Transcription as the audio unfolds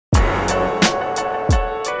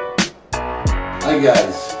Hi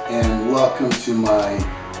guys, and welcome to my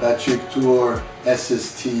Patrick Tour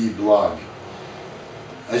SST blog.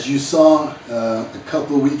 As you saw a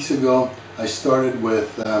couple of weeks ago, I started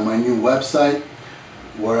with my new website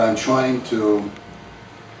where I'm trying to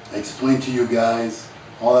explain to you guys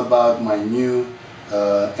all about my new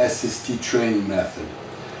SST training method.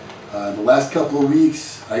 The last couple of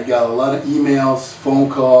weeks I got a lot of emails, phone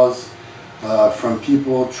calls from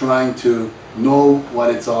people trying to know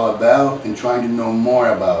what it's all about and trying to know more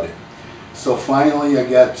about it. So finally I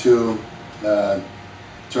got to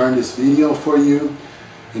turn this video for you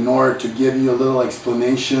in order to give you a little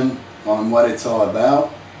explanation on what it's all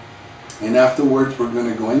about. And afterwards we're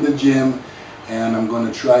going to go in the gym and I'm going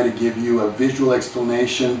to try to give you a visual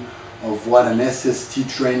explanation of what an SST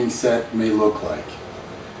training set may look like.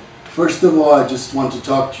 First of all, I just want to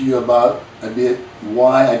talk to you about a bit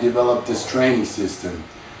why I developed this training system.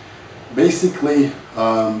 Basically,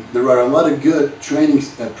 there are a lot of good training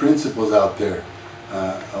principles out there.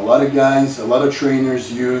 A lot of guys, a lot of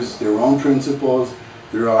trainers use their own principles.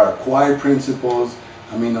 There are acquired principles.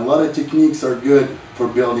 I mean, a lot of techniques are good for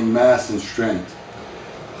building mass and strength.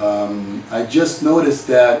 I just noticed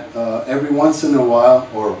that every once in a while,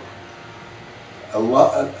 or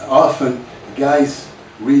often, guys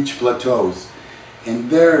reach plateaus. And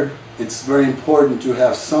there, it's very important to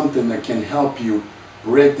have something that can help you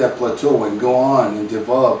break that plateau and go on and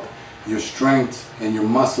develop your strength and your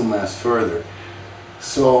muscle mass further.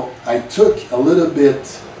 So I took a little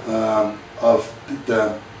bit of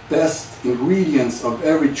the best ingredients of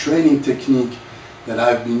every training technique that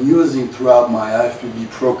I've been using throughout my IFBB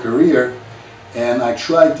pro career, and I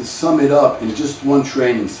tried to sum it up in just one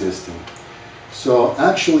training system. So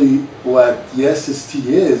actually what the SST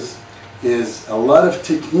is a lot of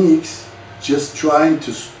techniques just trying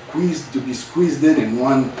to be squeezed in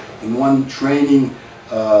one training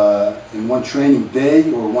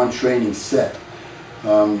day or one training set.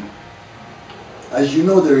 As you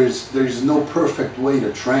know, there's no perfect way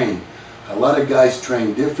to train. A lot of guys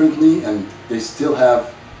train differently and they still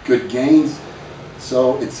have good gains.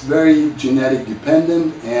 So it's very genetic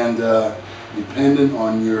dependent and dependent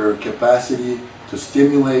on your capacity to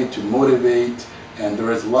stimulate, to motivate, and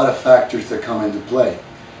there is a lot of factors that come into play.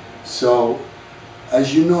 So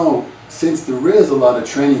as you know, since there is a lot of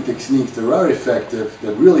training techniques that are effective,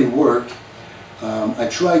 that really work, I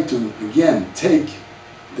try to, again, take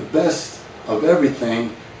the best of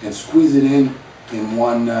everything and squeeze it in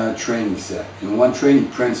one training set, in one training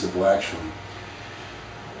principle actually.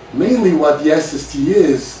 Mainly what the SST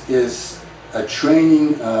is a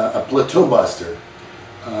training, a plateau buster.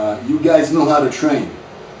 You guys know how to train.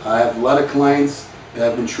 I have a lot of clients that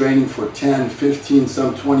have been training for 10, 15,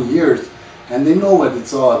 some 20 years, and they know what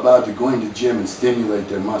it's all about to go into the gym and stimulate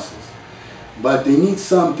their muscles. But they need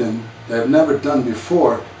something they've never done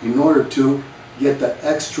before in order to get that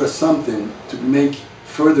extra something to make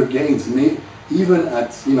further gains, even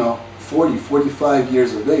at 40, 45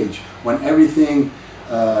 years of age, when everything,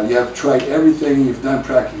 you have tried everything, you've done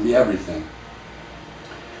practically everything.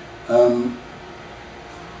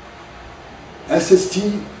 SST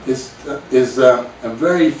is a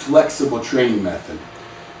very flexible training method.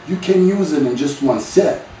 You can use it in just one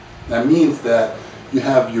set. That means that you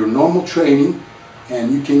have your normal training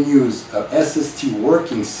and you can use a SST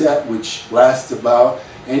working set which lasts about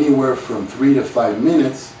anywhere from 3 to 5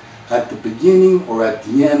 minutes at the beginning or at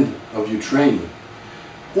the end of your training.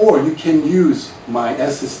 Or you can use my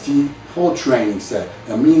SST whole training set.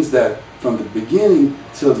 That means that from the beginning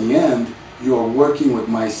till the end you are working with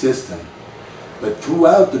my system. But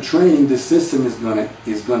throughout the training, the system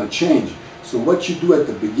is gonna change. So what you do at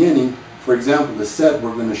the beginning, for example, the set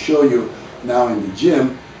we're going to show you now in the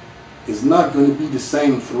gym, is not going to be the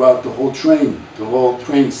same throughout the whole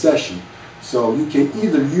training session. So you can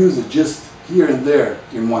either use it just here and there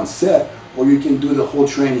in one set, or you can do the whole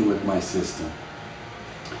training with my system.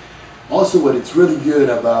 Also, what it's really good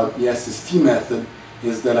about the SST method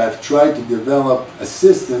is that I've tried to develop a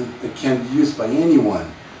system that can be used by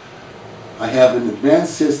anyone. I have an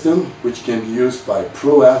advanced system which can be used by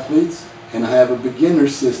pro athletes, and I have a beginner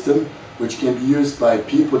system which can be used by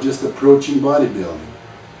people just approaching bodybuilding.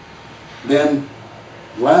 Then,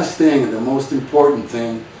 last thing, and the most important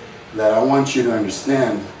thing that I want you to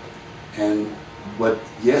understand, and what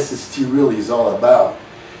the SST really is all about,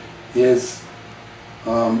 is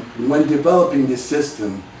when developing this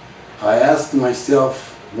system, I asked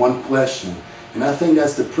myself one question, and I think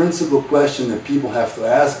that's the principal question that people have to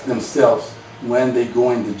ask themselves when they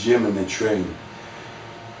go in the gym and they train.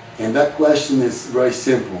 And that question is very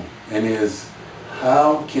simple, and is,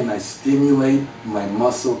 how can I stimulate my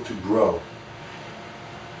muscle to grow?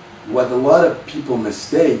 What a lot of people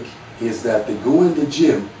mistake is that they go in the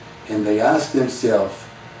gym and they ask themselves,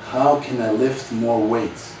 how can I lift more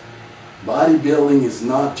weights? Bodybuilding is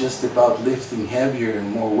not just about lifting heavier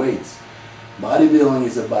and more weights. Bodybuilding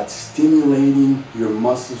is about stimulating your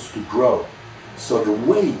muscles to grow. So the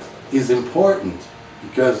weight is important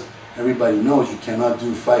because everybody knows you cannot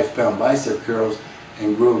do 5-pound bicep curls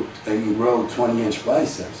and grow 20-inch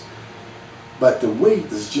biceps. But the weight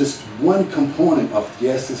is just one component of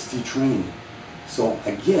the SST training. So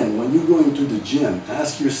again, when you go into the gym,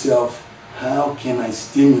 ask yourself, how can I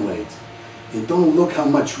stimulate? And don't look how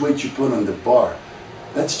much weight you put on the bar.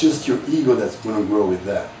 That's just your ego that's going to grow with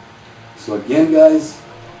that. So again, guys,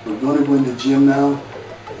 we're going to go in the gym now.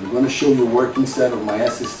 I'm going to show you a working set of my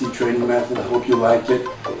SST training method. I hope you like it,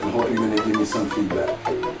 and I hope you're going to give me some feedback.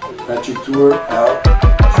 Patrick Tuor, out.